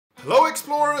Hello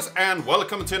explorers and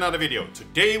welcome to another video.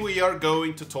 Today we are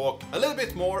going to talk a little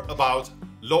bit more about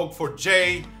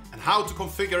log4j and how to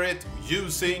configure it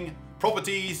using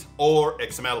properties or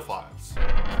XML files.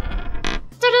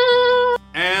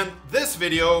 And this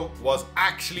video was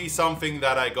actually something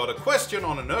that I got a question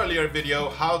on an earlier video,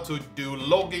 how to do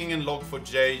logging in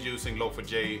log4j using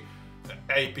log4j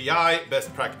API,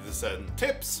 best practices and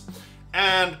tips.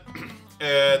 And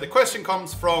the question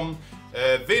comes from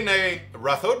Vinay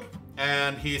Rathod,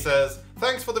 and he says,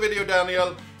 thanks for the video,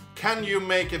 Daniel. Can you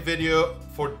make a video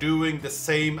for doing the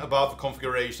same above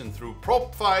configuration through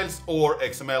prop files or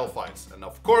XML files? And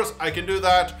of course I can do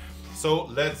that. So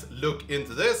let's look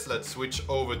into this. Let's switch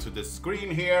over to the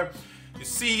screen here. You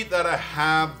see that I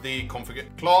have the configure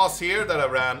class here that I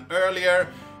ran earlier,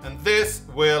 and this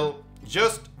will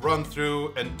just run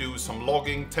through and do some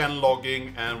logging, 10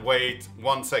 logging, and wait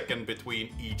 1 second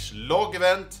between each log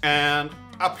event. And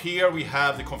up here we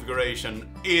have the configuration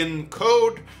in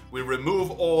code. We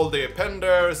remove all the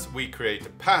appenders, we create a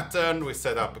pattern, we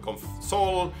set up a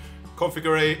console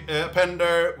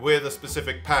appender with a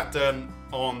specific pattern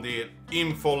on the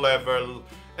info level,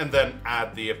 and then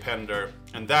add the appender,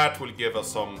 and that will give us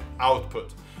some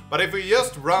output. But if we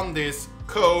just run this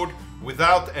code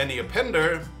without any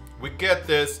appender, we get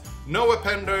this: no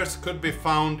appenders could be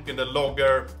found in the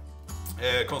logger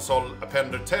console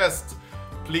appender test.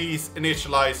 Please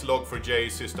initialize log4j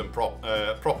system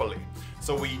properly.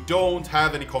 So we don't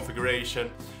have any configuration.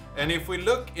 And if we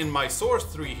look in my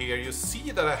source tree here, you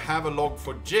see that I have a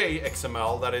log4j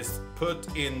XML that is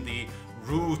put in the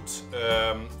root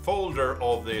folder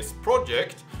of this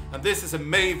project. And this is a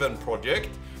Maven project.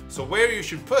 So where you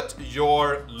should put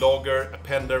your logger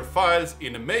appender files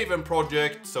in a Maven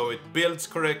project so it builds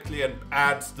correctly and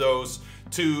adds those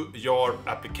to your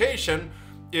application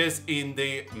is in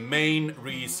the main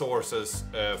resources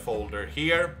folder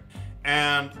here.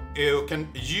 And you can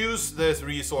use this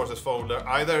resources folder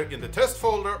either in the test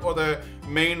folder or the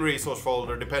main resource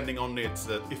folder, depending on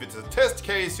if it's a test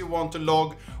case you want to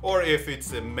log or if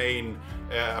it's a main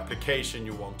application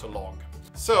you want to log.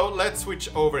 So let's switch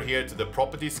over here to the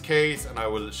properties case, and I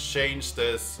will change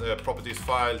this properties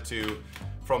file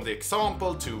from the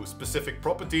example to specific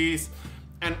properties.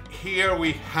 And here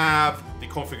we have the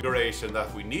configuration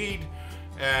that we need.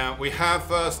 We have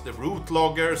first the root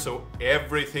logger, so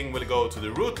everything will go to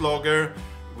the root logger.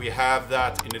 We have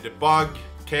that in the debug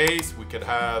case. We could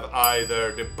have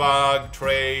either debug,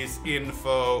 trace,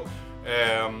 info,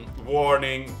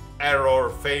 warning, error,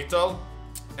 fatal.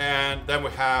 And then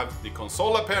we have the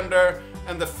console appender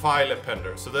and the file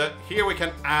appender. So that here we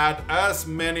can add as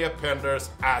many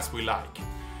appenders as we like.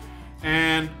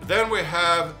 And then we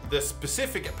have the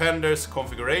specific appenders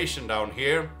configuration down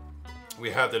here. We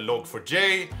have the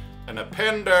log4j, an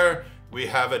appender. We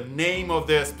have a name of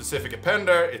the specific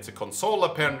appender. It's a console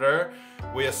appender.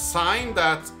 We assign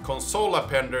that console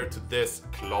appender to this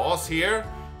class here.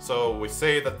 So we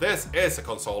say that this is a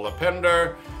console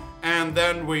appender. And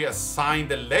then we assign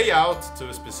the layout to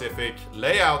a specific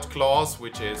layout class,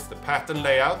 which is the pattern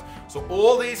layout. So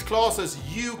all these classes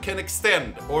you can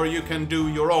extend, or you can do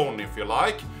your own if you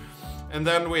like. And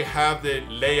then we have the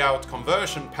layout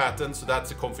conversion pattern. So that's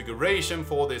a configuration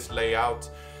for this layout.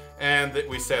 And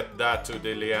we set that to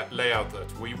the layout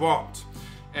that we want.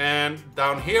 And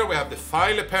down here we have the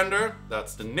file appender.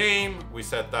 That's the name. We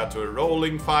set that to a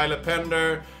rolling file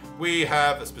appender. We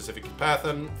have a specific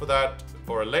pattern for that,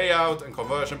 for a layout and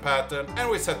conversion pattern, and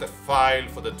we set the file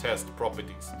for the test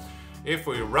properties. If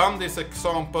we run this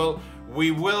example,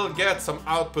 we will get some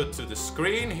output to the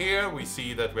screen here. We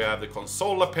see that we have the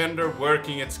console appender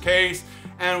working its case,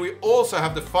 and we also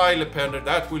have the file appender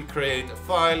that will create a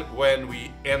file when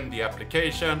we end the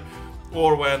application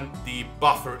or when the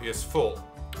buffer is full.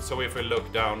 So if we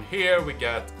look down here, we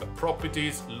get a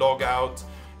properties logout,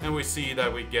 and we see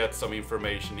that we get some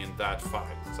information in that file.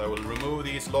 So I will remove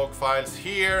these log files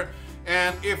here.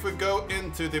 And if we go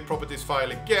into the properties file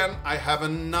again, I have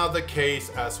another case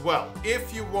as well.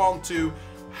 If you want to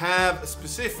have a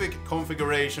specific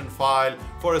configuration file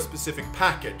for a specific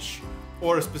package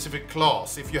or a specific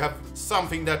class, if you have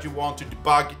something that you want to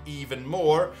debug even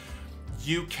more,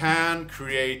 you can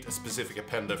create a specific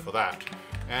appender for that.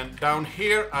 And down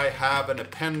here I have an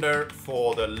appender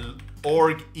for the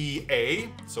org EA.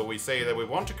 So we say that we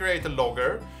want to create a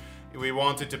logger. We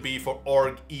want it to be for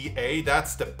org EA.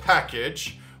 That's the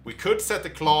package. We could set the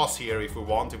class here if we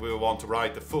want to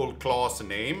write the full class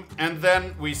name. And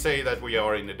then we say that we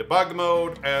are in the debug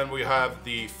mode, and we have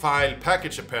the file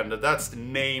package appender. That's the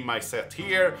name I set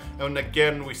here. And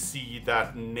again, we see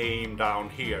that name down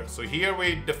here. So here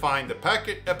we define the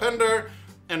package appender,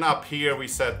 and up here we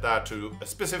set that to a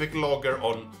specific logger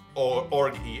on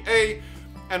org EA.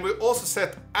 And we also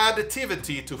set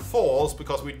additivity to false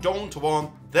because we don't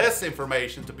want this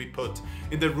information to be put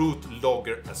in the root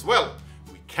logger as well.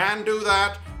 We can do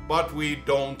that, but we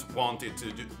don't want it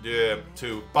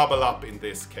to bubble up in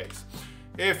this case.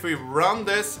 If we run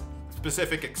this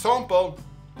specific example,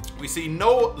 we see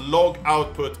no log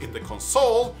output in the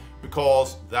console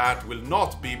because that will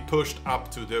not be pushed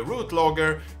up to the root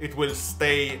logger. It will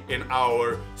stay in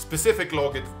our specific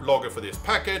logger for this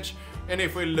package. And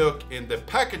if we look in the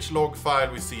package log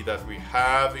file, we see that we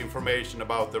have information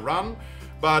about the run.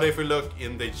 But if we look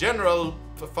in the general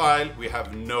file, we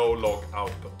have no log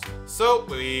output. So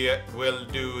we will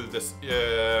do this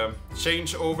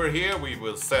change over here. We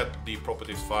will set the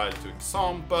properties file to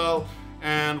example,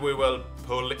 and we will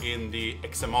pull in the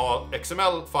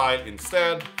XML file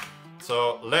instead.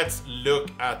 So let's look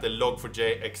at the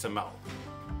log4j XML.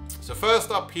 So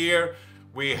first up here,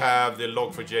 we have the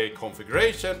log4j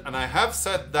configuration, and I have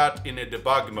set that in a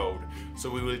debug mode. So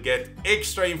we will get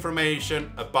extra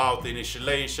information about the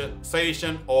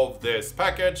initialization of this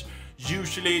package.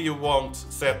 Usually you want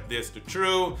to set this to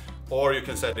true, or you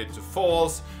can set it to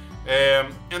false.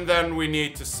 And then we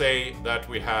need to say that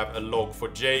we have a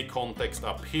log4j context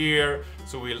up here.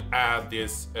 So we'll add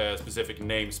this specific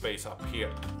namespace up here.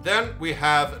 Then we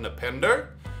have an appender.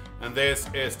 And this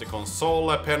is the console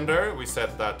appender. We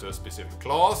set that to a specific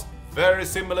class, very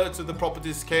similar to the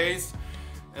properties case.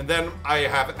 And then I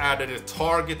have added a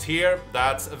target here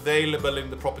that's available in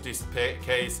the properties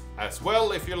case as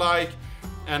well, if you like.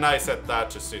 And I set that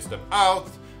to system out.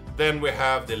 Then we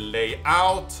have the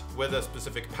layout with a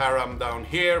specific param down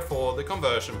here for the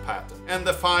conversion pattern. And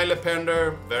the file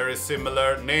appender, very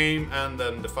similar name, and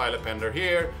then the file appender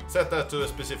here, set that to a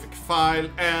specific file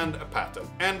and a pattern.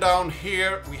 And down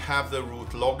here we have the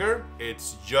root logger.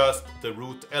 It's just the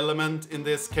root element in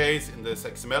this case, in this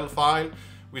XML file.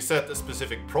 We set a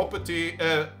specific property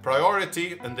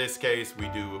priority. In this case we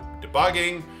do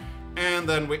debugging. And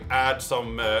then we add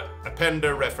some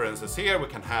appender references here. We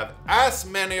can have as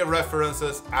many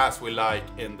references as we like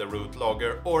in the root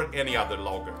logger or any other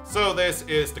logger. So this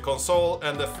is the console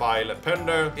and the file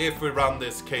appender. If we run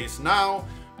this case now,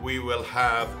 we will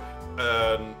have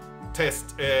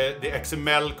test the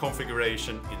XML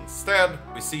configuration instead.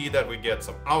 We see that we get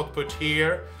some output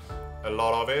here, a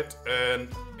lot of it, and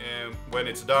when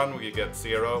it's done we get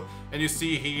 0. And you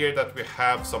see here that we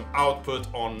have some output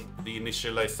on the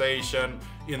initialization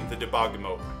in the debug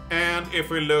mode. And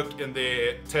if we look in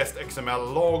the test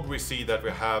XML log, we see that we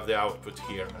have the output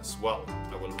here as well.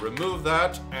 I will remove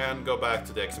that and go back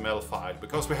to the XML file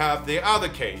because we have the other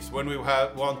case when we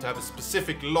want to have a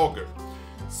specific logger.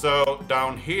 So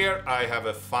down here I have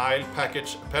a file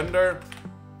package appender,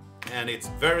 and it's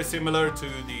very similar to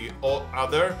the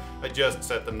other. I just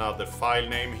set another file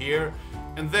name here.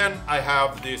 And then I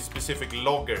have this specific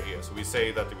logger here. So we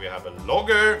say that we have a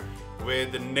logger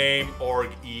with the name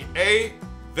org EA,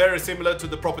 very similar to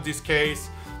the properties case.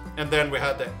 And then we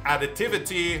had the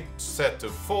additivity set to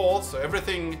false. So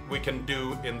everything we can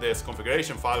do in this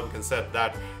configuration file, we can set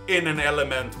that in an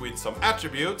element with some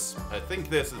attributes. I think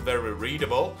this is very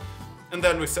readable. And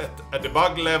then we set a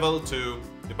debug level to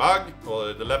debug,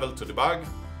 or the level to debug.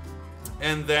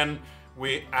 And then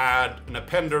we add an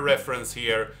appender reference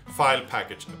here, file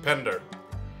package appender.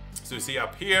 So you see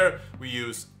up here, we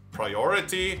use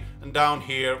priority, and down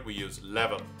here we use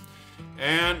level.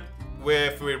 And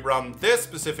if we run this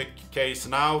specific case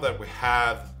now that we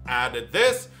have added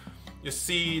this, you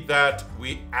see that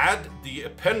we add the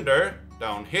appender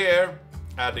down here,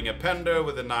 adding appender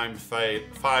with the name file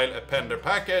appender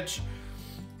package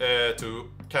to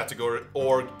category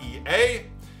org EA,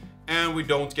 and we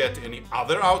don't get any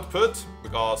other output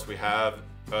because we have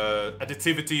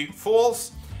additivity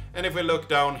false. And if we look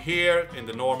down here in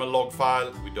the normal log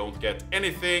file, we don't get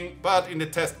anything, but in the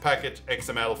test package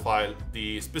XML file,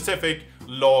 the specific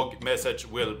log message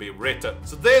will be written.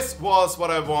 So this was what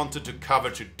I wanted to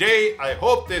cover today. I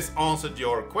hope this answered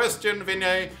your question,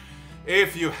 Vinay.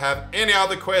 If you have any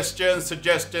other questions,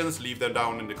 suggestions, leave them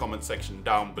down in the comment section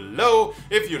down below.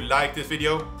 If you like this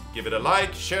video, give it a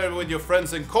like, share it with your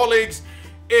friends and colleagues.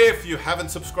 If you haven't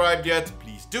subscribed yet,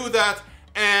 please do that.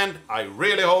 And I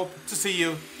really hope to see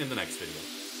you in the next video.